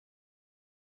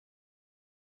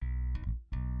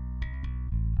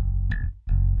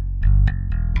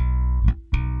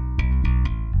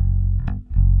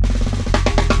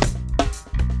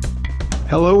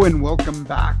Hello and welcome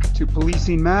back to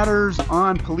Policing Matters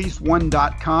on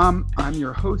policeone.com. I'm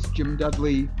your host, Jim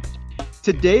Dudley.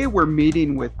 Today we're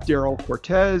meeting with Daryl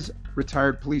Cortez,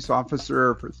 retired police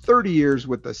officer for 30 years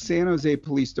with the San Jose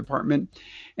Police Department,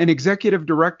 and executive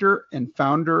director and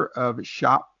founder of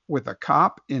Shop with a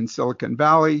Cop in Silicon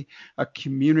Valley, a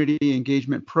community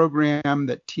engagement program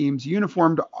that teams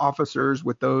uniformed officers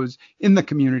with those in the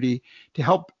community to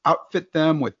help outfit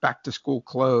them with back-to-school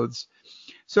clothes.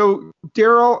 So,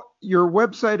 Daryl, your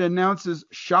website announces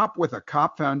Shop with a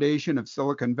Cop Foundation of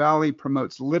Silicon Valley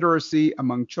promotes literacy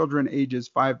among children ages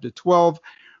 5 to 12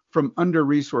 from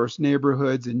under-resourced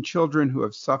neighborhoods and children who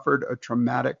have suffered a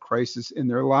traumatic crisis in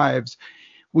their lives.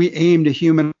 We aim to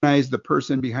humanize the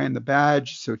person behind the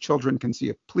badge so children can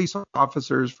see police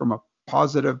officers from a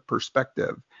positive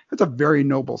perspective. That's a very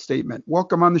noble statement.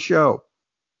 Welcome on the show.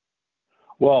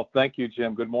 Well, thank you,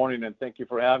 Jim. Good morning, and thank you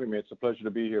for having me. It's a pleasure to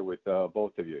be here with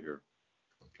both of you here.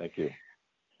 Thank you.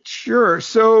 Sure.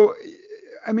 So,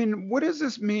 what does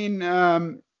this mean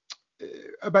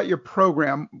about your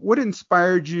program? What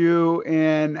inspired you,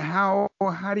 and how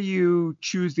do you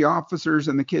choose the officers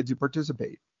and the kids who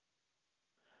participate?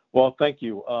 Well, thank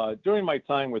you. During my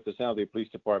time with the San Jose Police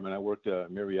Department, I worked a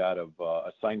myriad of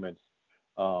assignments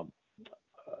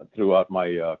throughout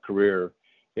my career.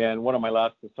 And one of my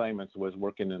last assignments was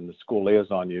working in the school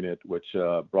liaison unit, which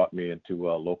brought me into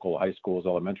local high schools,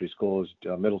 elementary schools,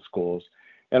 middle schools,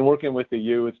 and working with the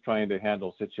youth, trying to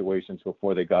handle situations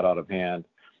before they got out of hand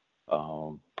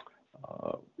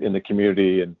in the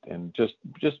community, and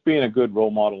just being a good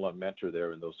role model and mentor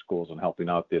there in those schools and helping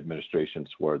out the administrations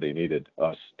where they needed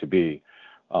us to be.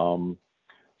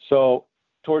 So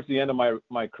towards the end of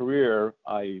my career,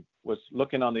 I was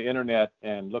looking on the internet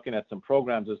and looking at some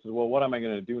programs. I said, well, what am I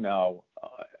going to do now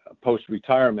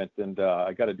post-retirement? And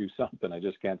I got to do something. I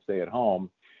just can't stay at home.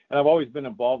 And I've always been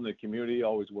involved in the community,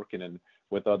 always working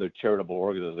with other charitable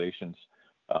organizations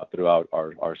throughout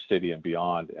our city and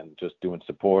beyond, and just doing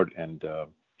support and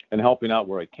helping out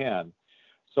where I can.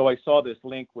 So I saw this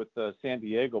link with the San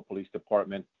Diego Police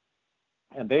Department,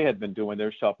 and they had been doing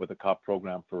their Shop with a Cop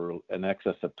program for an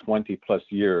excess of 20 plus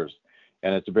years.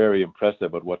 And it's very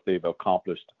impressive at what they've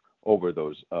accomplished over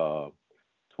those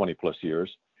 20 plus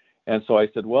years. And so I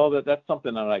said, well, that's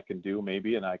something that I can do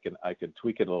maybe, and I can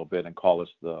tweak it a little bit and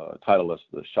title us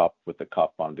the Shop with the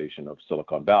Cop Foundation of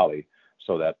Silicon Valley.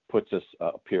 So that puts us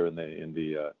up here in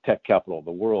the tech capital of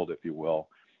the world, if you will.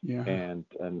 Yeah.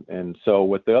 And so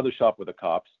with the other Shop with the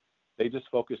Cops, they just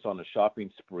focused on the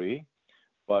shopping spree,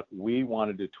 but we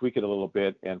wanted to tweak it a little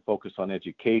bit and focus on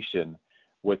education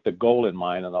with the goal in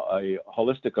mind and a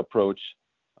holistic approach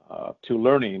to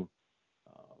learning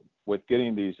with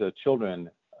getting these children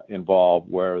involved,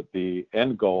 where the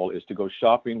end goal is to go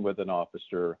shopping with an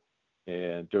officer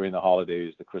during the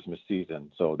holidays, the Christmas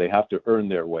season. So they have to earn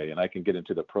their way, and I can get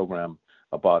into the program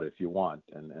about it if you want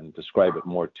and describe it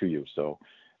more to you. So,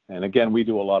 and again, we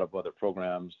do a lot of other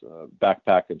programs,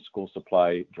 backpack and school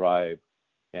supply drive.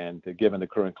 And given the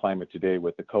current climate today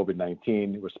with the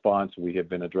COVID-19 response, we have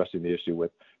been addressing the issue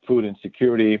with food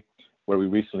insecurity, where we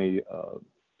recently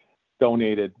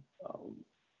donated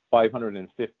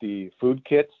 550 food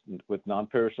kits with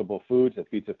non-perishable foods that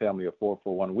feeds a family of 4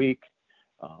 for 1 week,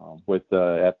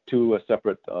 at 2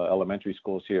 separate elementary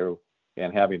schools here,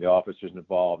 and having the officers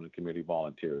involved and community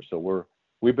volunteers. So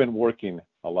we've been working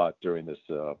a lot during this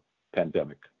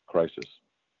pandemic crisis.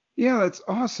 Yeah, that's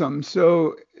awesome.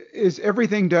 So is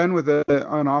everything done with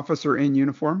an officer in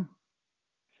uniform?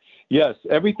 Yes,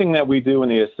 everything that we do in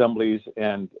the assemblies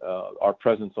and our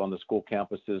presence on the school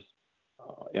campuses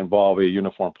involve a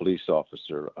uniformed police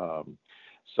officer.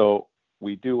 So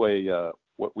we do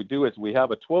what we do is we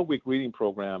have a 12-week reading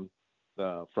program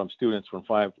from students from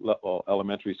 5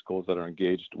 elementary schools that are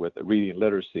engaged with reading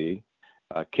literacy,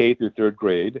 K through 3rd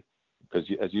grade, because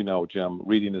as you know, Jim,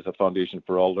 reading is a foundation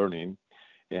for all learning.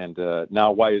 And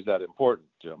now, why is that important,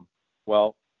 Jim?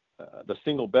 Well, the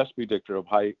single best predictor of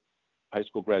high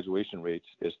school graduation rates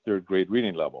is 3rd grade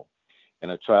reading level.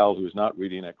 And a child who is not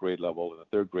reading at grade level in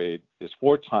the 3rd grade is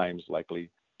 4 times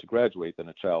likely to graduate than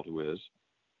a child who is.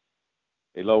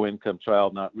 A low-income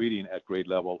child not reading at grade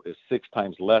level is 6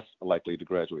 times less likely to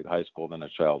graduate high school than a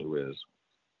child who is.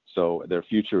 So their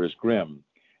future is grim.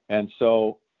 And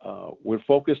so we're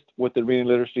focused with the reading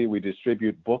literacy. We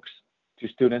distribute books to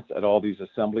students at all these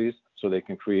assemblies so they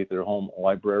can create their home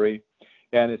library.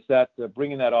 And it's that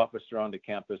bringing that officer onto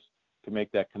campus to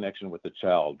make that connection with the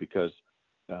child, because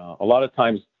a lot of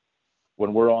times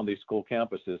when we're on these school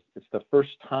campuses, it's the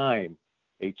first time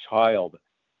a child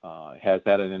has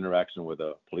had an interaction with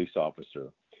a police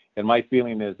officer. And my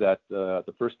feeling is that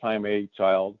the first time a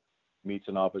child meets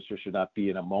an officer should not be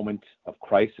in a moment of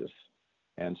crisis.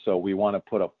 And so we want to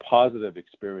put a positive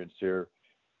experience here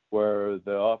where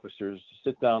the officers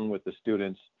sit down with the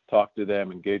students, talk to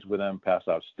them, engage with them, pass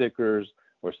out stickers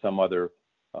or some other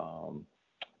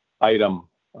item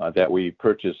that we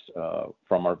purchase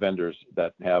from our vendors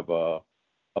that have a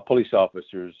police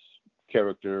officer's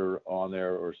character on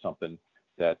there or something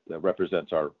that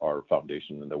represents our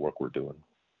foundation and the work we're doing.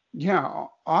 Yeah,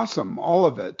 awesome. All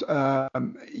of it.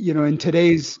 In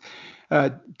today's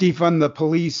defund the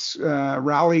police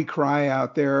rally cry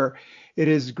out there, it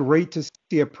is great to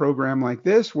see a program like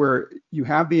this where you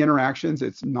have the interactions.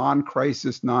 It's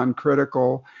non-crisis,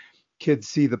 non-critical. Kids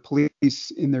see the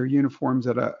police in their uniforms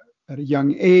at a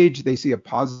young age. They see a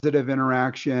positive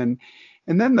interaction.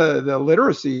 And then the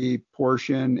literacy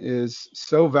portion is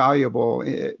so valuable.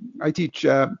 I teach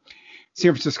San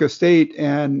Francisco State,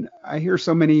 and I hear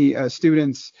so many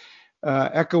students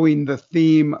echoing the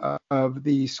theme of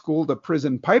the school to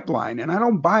prison pipeline. And I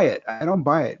don't buy it. I don't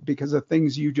buy it because of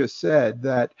things you just said,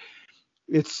 that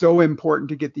it's so important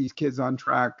to get these kids on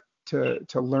track to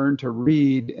learn to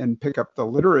read and pick up the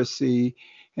literacy.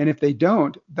 And if they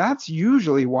don't, that's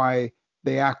usually why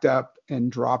they act up and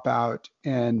drop out,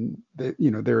 and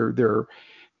their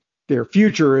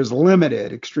future is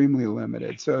limited, extremely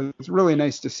limited. So it's really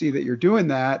nice to see that you're doing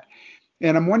that.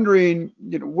 And I'm wondering,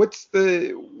 what's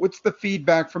the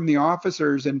feedback from the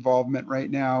officers' involvement right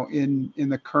now in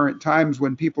the current times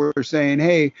when people are saying,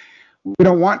 hey, we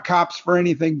don't want cops for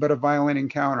anything but a violent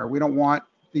encounter. We don't want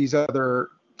these other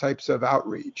types of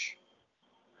outreach.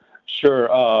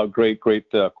 Sure. Great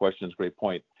questions. Great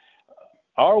point.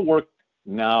 Our work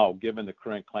now, given the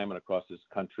current climate across this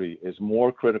country, is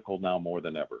more critical now more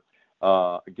than ever.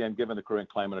 Again, given the current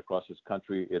climate across this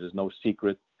country, it is no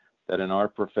secret that in our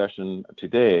profession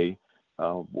today,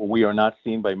 we are not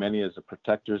seen by many as the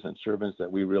protectors and servants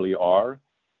that we really are.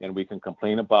 And we can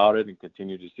complain about it and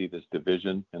continue to see this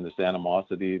division and this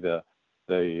animosity, the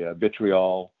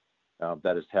vitriol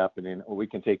that is happening. Or we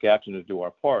can take action to do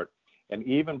our part. And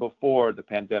even before the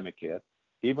pandemic hit,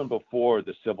 even before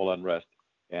the civil unrest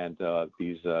and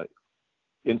these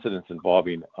incidents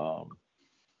involving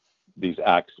these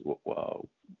acts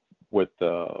with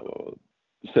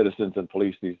citizens and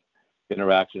police, these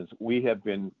interactions, we have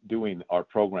been doing our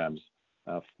programs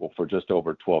for just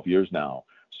over 12 years now.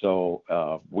 So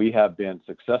we have been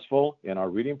successful in our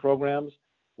reading programs.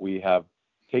 We have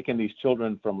taken these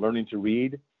children from learning to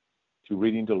read to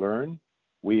reading to learn.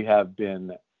 We have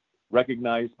been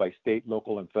recognized by state,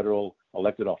 local, and federal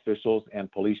elected officials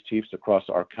and police chiefs across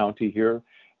our county here.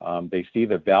 They see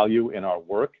the value in our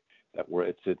work, that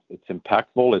it's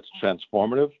impactful, it's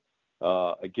transformative.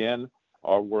 Again,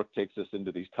 our work takes us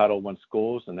into these Title I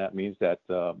schools, and that means that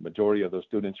the majority of those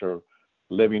students are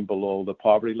living below the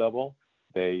poverty level.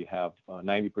 They have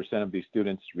 90% of these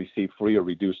students receive free or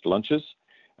reduced lunches.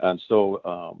 And so,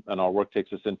 and our work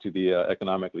takes us into the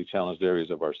economically challenged areas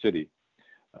of our city.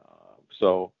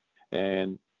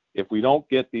 And if we don't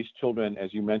get these children,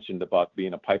 as you mentioned about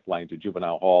being a pipeline to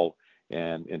juvenile hall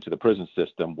and into the prison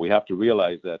system, we have to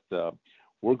realize that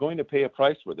we're going to pay a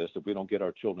price for this if we don't get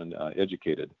our children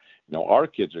educated. Our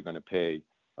kids are going to pay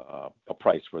a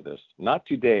price for this. Not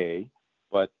today,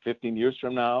 but 15 years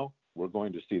from now, we're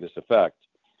going to see this effect.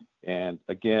 And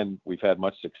again, we've had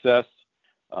much success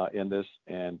in this,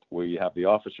 and we have the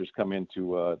officers come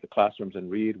into the classrooms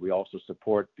and read. We also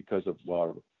support, because of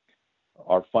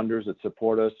our funders that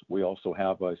support us, we also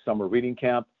have a summer reading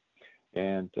camp.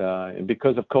 And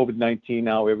because of COVID-19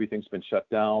 now, everything's been shut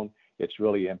down. It's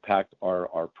really impacted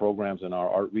our programs and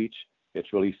our outreach.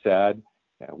 It's really sad.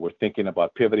 We're thinking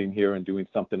about pivoting here and doing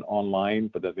something online,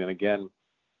 but then again,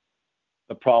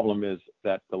 the problem is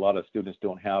that a lot of students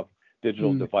don't have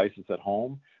digital devices at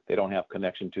home. They don't have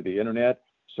connection to the internet.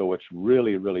 So it's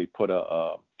really put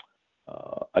a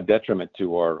detriment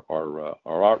to our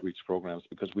outreach programs,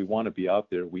 because we want to be out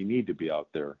there. We need to be out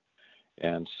there.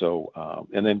 And so,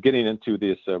 and then getting into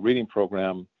this reading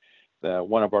program,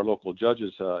 one of our local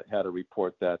judges had a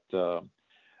report that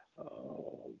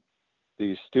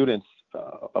these students,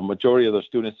 a majority of the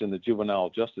students in the juvenile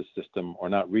justice system are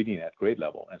not reading at grade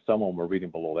level, and some of them are reading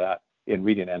below that in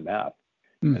reading and math.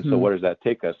 And so where does that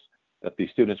take us? That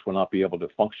these students will not be able to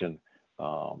function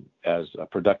as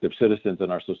productive citizens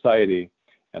in our society.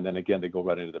 And then again, they go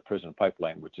right into the prison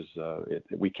pipeline, which is,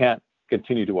 we can't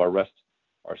continue to arrest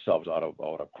ourselves out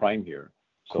of crime here.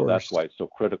 So that's why it's so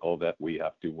critical that we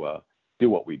have to do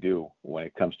what we do when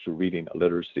it comes to reading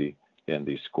literacy in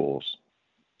these schools.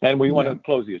 And we want to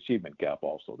close the achievement gap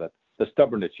also, that the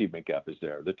stubborn achievement gap is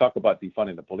there. They talk about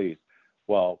defunding the police.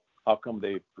 Well, how come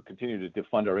they continue to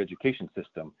defund our education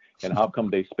system, and how come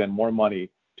they spend more money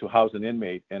to house an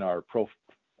inmate in our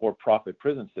for-profit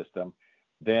prison system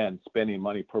than spending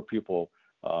money per pupil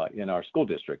in our school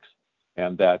districts.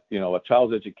 And that, a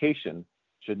child's education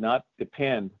should not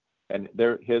depend, and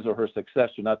his or her success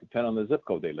should not depend on the zip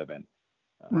code they live in.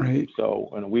 Right. So,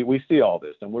 and we see all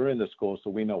this, and we're in the schools, so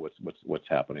we know what's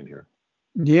happening here.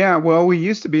 Yeah, well, we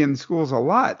used to be in schools a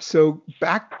lot. So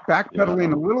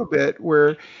backpedaling a little bit,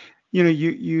 where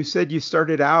you said you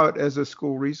started out as a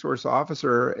school resource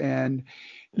officer, and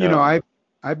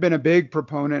I've been a big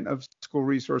proponent of school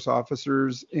resource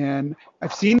officers, and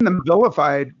I've seen them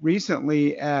vilified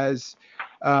recently as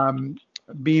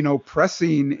being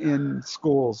oppressing in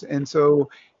schools. And so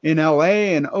in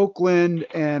LA and Oakland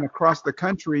and across the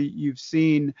country, you've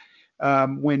seen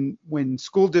when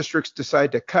school districts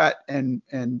decide to cut and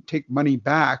take money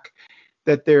back,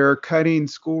 that they're cutting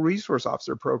school resource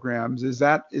officer programs. Is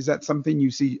that something you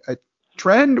see a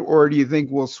trend, or do you think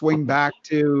we'll swing back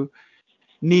to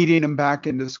needing them back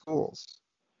into schools?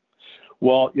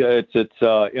 Well, yeah, it's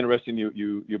interesting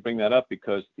you bring that up,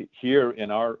 because here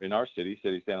in our city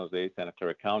San Jose, Santa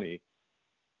Clara County,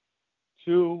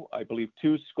 I believe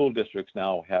two school districts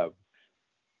now have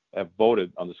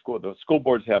voted on the school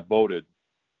boards have voted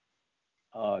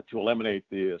to eliminate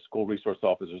the school resource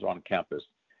officers on campus.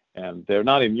 And they're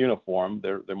not in uniform.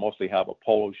 They mostly have a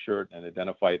polo shirt and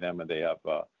identify them, and they have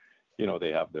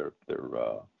they have their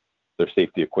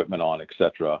safety equipment on,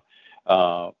 etc.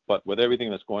 But with everything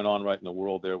that's going on right in the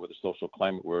world there, with the social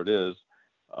climate where it is,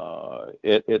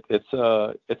 it's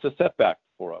a setback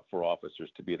for officers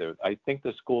to be there. I think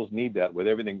the schools need that with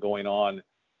everything going on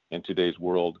in today's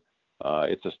world.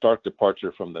 It's a stark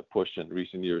departure from the push in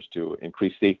recent years to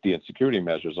increase safety and security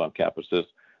measures on campuses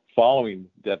following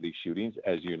deadly shootings,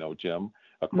 as you know, Jim,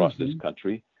 across this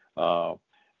country.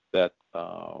 That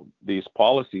these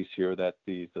policies here, that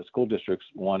the school districts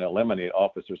want to eliminate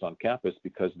officers on campus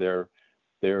because they're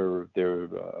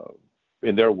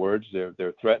in their words,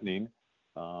 they're threatening,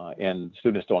 and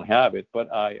students don't have it.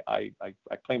 But I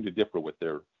claim to differ with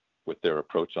their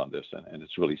approach on this, and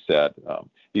it's really sad.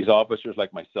 These officers,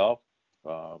 like myself,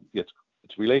 it's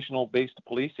relational based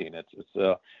policing.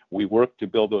 We work to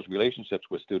build those relationships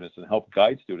with students and help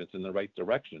guide students in the right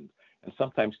direction. And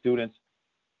sometimes students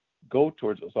go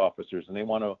towards those officers and they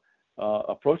want to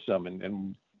approach them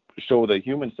and show the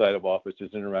human side of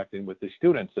officers interacting with the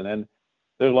students. And then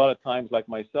there's a lot of times, like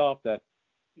myself, that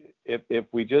if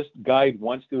we just guide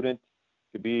one student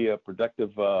to be a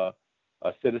productive a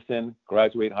citizen,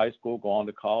 graduate high school, go on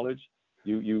to college,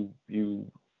 you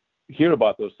hear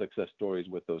about those success stories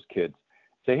with those kids.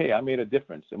 Say, hey, I made a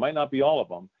difference. It might not be all of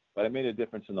them, but I made a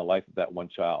difference in the life of that one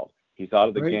child. He's out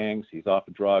of the gangs, he's off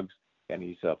of drugs, and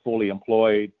he's fully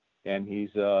employed, and he's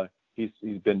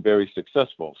been very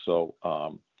successful. So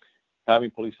having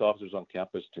police officers on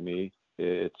campus, to me,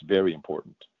 it's very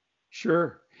important.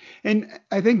 Sure. And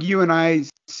I think you and I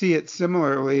see it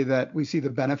similarly, that we see the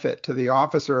benefit to the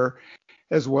officer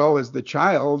as well as the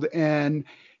child. And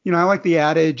I like the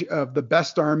adage of the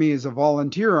best army is a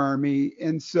volunteer army.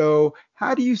 And so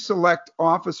how do you select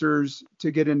officers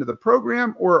to get into the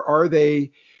program, or are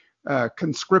they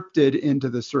conscripted into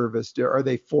the service? Are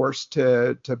they forced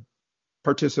to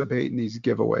participate in these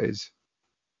giveaways?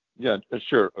 Yeah,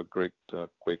 sure. A great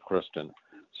question.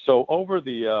 So over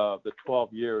the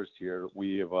 12 years here,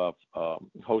 we have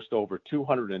hosted over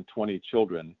 220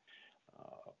 children.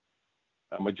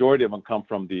 A majority of them come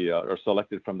from are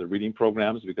selected from the reading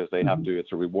programs, because they have to.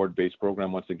 It's a reward-based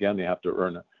program. Once again, they have to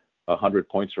earn 100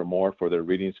 points or more for their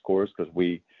reading scores, because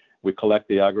we collect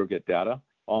the aggregate data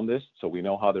on this, so we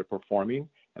know how they're performing.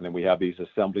 And then we have these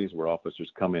assemblies where officers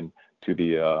come into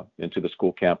the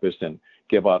school campus and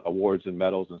give out awards and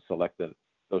medals and select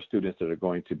those students that are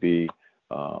going to be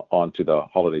onto the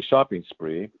holiday shopping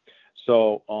spree.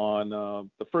 So on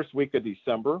the first week of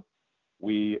December,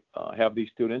 we have these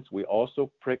students. We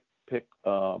also pick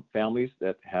families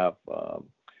that have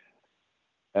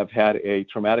had a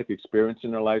traumatic experience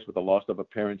in their lives with the loss of a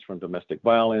parent from domestic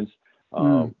violence.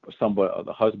 The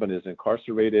husband is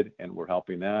incarcerated, and we're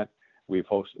helping that. We've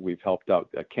helped out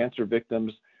cancer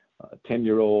victims, a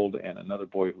 10-year-old and another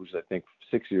boy who's, I think,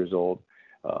 6 years old,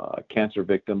 cancer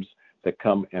victims that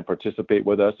come and participate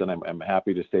with us. And I'm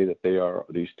happy to say that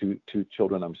these two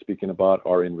children I'm speaking about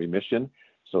are in remission.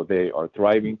 So they are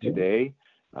thriving today.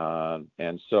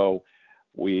 And so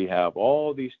we have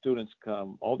all these children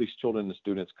and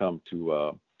students come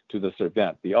to this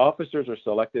event. The officers are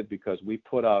selected because we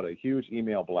put out a huge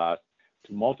email blast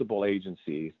to multiple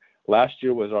agencies. Last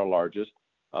year was our largest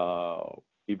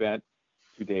event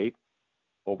to date,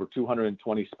 over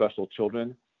 220 special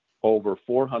children over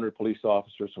 400 police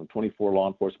officers from 24 law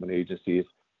enforcement agencies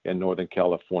in Northern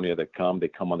California that come. They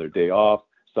come on their day off.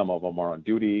 Some of them are on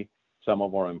duty. Some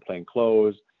of them are in plain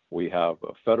clothes. We have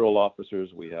federal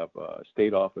officers. We have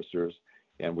state officers.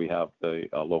 And we have the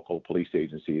local police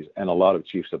agencies and a lot of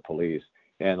chiefs of police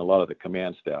and a lot of the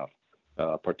command staff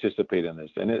participate in this.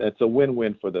 And it's a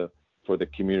win-win for the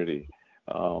community.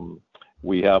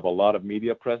 We have a lot of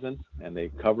media presence, and they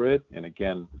cover it. And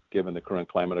again, given the current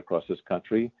climate across this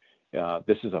country,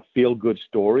 this is a feel-good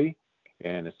story,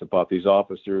 and it's about these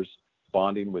officers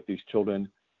bonding with these children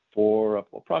for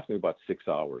approximately about 6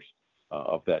 hours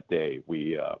of that day.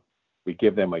 We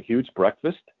give them a huge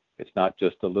breakfast. It's not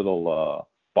just a little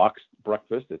boxed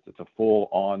breakfast. It's a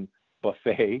full-on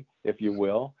buffet, if you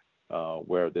will,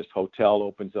 where this hotel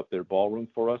opens up their ballroom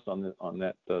for us on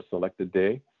that selected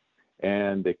day.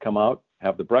 And they come out,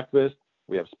 have the breakfast.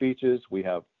 We have speeches. We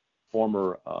have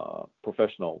former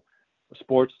professional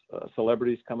sports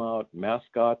celebrities come out,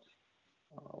 mascots,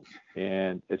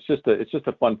 and it's just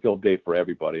a fun-filled day for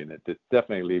everybody. And it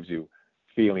definitely leaves you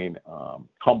feeling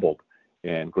humbled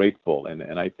and grateful.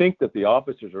 And I think that the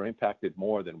officers are impacted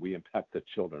more than we impact the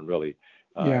children. Really,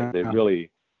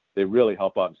 they really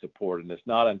help out and support. And it's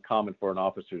not uncommon for an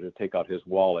officer to take out his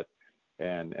wallet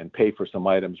and pay for some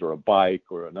items or a bike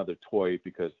or another toy,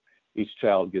 because each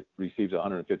child receives a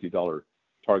 $150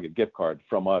 Target gift card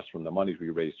from us, from the monies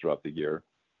we raise throughout the year.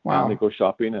 Wow. And they go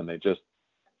shopping, and they just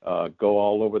go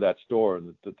all over that store.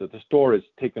 And the store is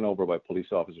taken over by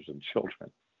police officers and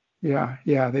children.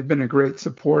 Yeah, they've been a great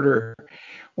supporter.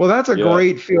 Well, that's a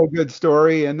great feel-good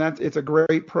story, and it's a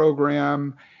great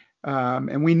program,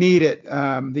 and we need it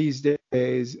these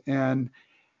days. And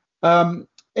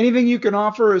anything you can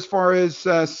offer as far as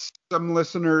some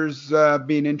listeners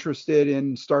being interested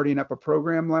in starting up a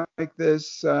program like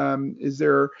this? Is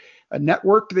there a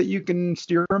network that you can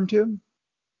steer them to?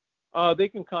 They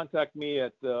can contact me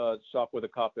at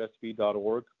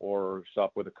shopwithacopsv.org or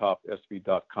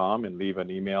shopwithacopsv.com and leave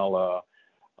an email.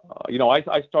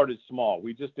 I started small.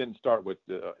 We just didn't start with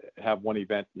have one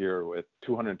event here with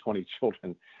 220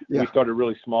 children. Yeah. We started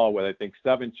really small with, I think,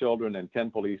 7 children and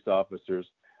 10 police officers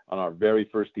on our very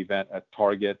first event at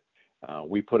Target.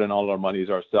 We put in all our monies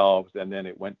ourselves, and then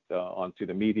it went onto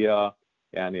the media,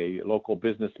 and a local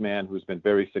businessman who's been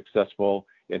very successful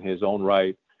in his own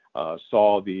right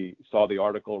saw the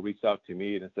article, reached out to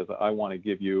me, and says, I want to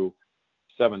give you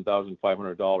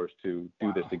 $7,500 to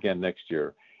do this again next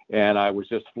year. And I was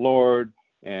just floored.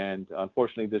 And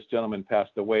unfortunately, this gentleman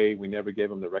passed away. We never gave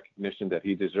him the recognition that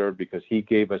he deserved, because he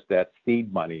gave us that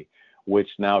seed money,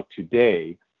 which now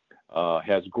today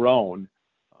has grown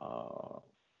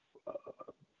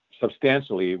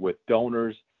substantially with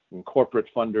donors and corporate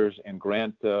funders and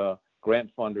grant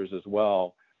funders as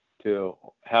well, to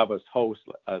have us host,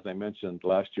 as I mentioned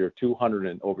last year,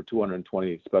 over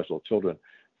 220 special children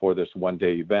for this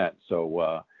one-day event.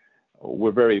 So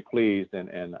we're very pleased,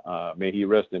 and may he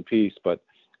rest in peace. But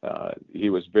he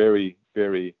was very,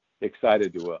 very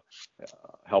excited to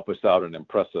help us out and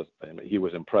impress us, and he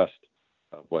was impressed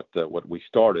what we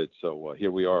started. So here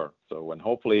we are. So, and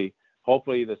hopefully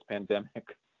this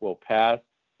pandemic will pass.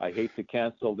 I hate to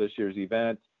cancel this year's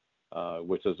event,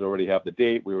 which is already have the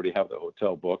date. We already have the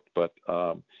hotel booked, but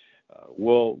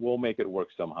we'll make it work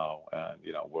somehow. And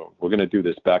we're going to do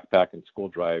this backpack and school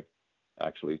drive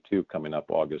actually too, coming up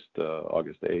August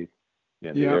 8th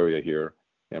in the area here,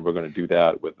 and we're going to do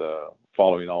that with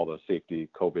following all the safety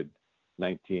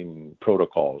COVID-19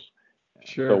 protocols.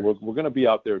 Sure. So we're going to be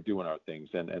out there doing our things,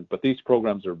 but these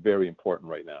programs are very important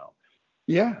right now.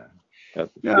 Yeah.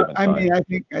 I mean,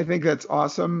 I think that's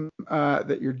awesome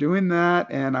that you're doing that,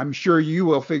 and I'm sure you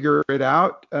will figure it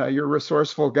out. You're a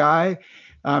resourceful guy.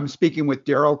 I'm speaking with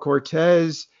Daryl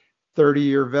Cortez,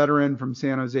 30-year veteran from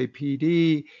San Jose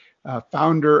PD,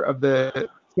 founder of the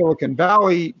Silicon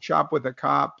Valley Shop with a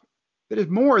Cop. That is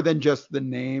more than just the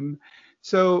name.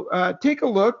 So take a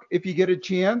look, if you get a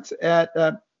chance, at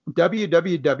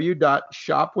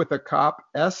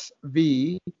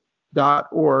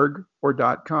www.shopwithacopsv.org or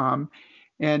 .com,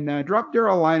 and drop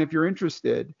Daryl a line if you're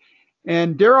interested.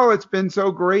 And Daryl, it's been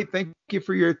so great. Thank you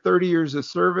for your 30 years of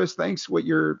service. Thanks what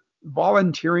you're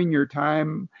volunteering your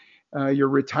time, your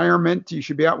retirement. You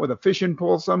should be out with a fishing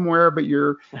pole somewhere, but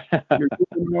you're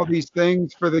doing all these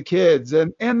things for the kids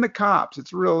and the cops.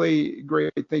 It's really a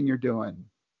great thing you're doing.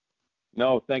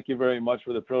 No, thank you very much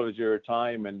for the privilege of your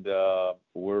time, and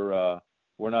we're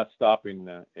not stopping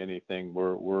anything.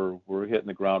 We're hitting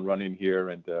the ground running here,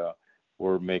 and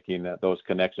we're making those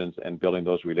connections and building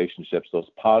those relationships, those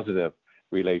positive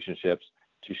relationships,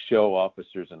 to show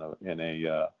officers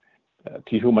to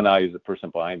humanize the person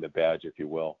behind the badge, if you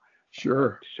will.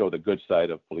 Sure. Show the good side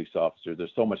of police officers.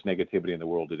 There's so much negativity in the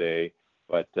world today,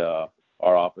 but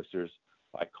our officers,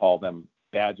 I call them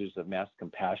badges of mass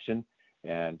compassion,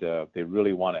 and they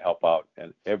really want to help out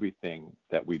in everything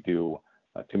that we do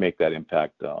to make that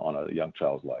impact on a young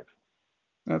child's life.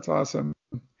 That's awesome.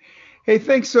 Hey,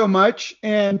 thanks so much.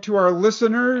 And to our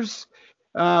listeners,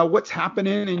 what's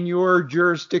happening in your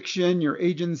jurisdiction, your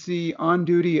agency, on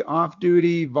duty, off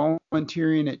duty,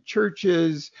 volunteering at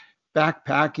churches,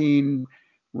 backpacking,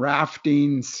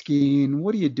 rafting, skiing?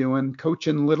 What are you doing?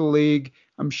 Coaching Little League?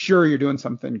 I'm sure you're doing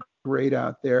something great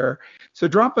out there. So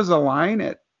drop us a line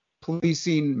at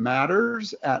Policing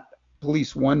Matters at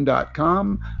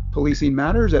police1.com, Policing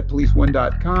Matters at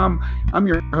police1.com. I'm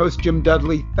your host, Jim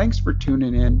Dudley. Thanks for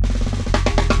tuning in.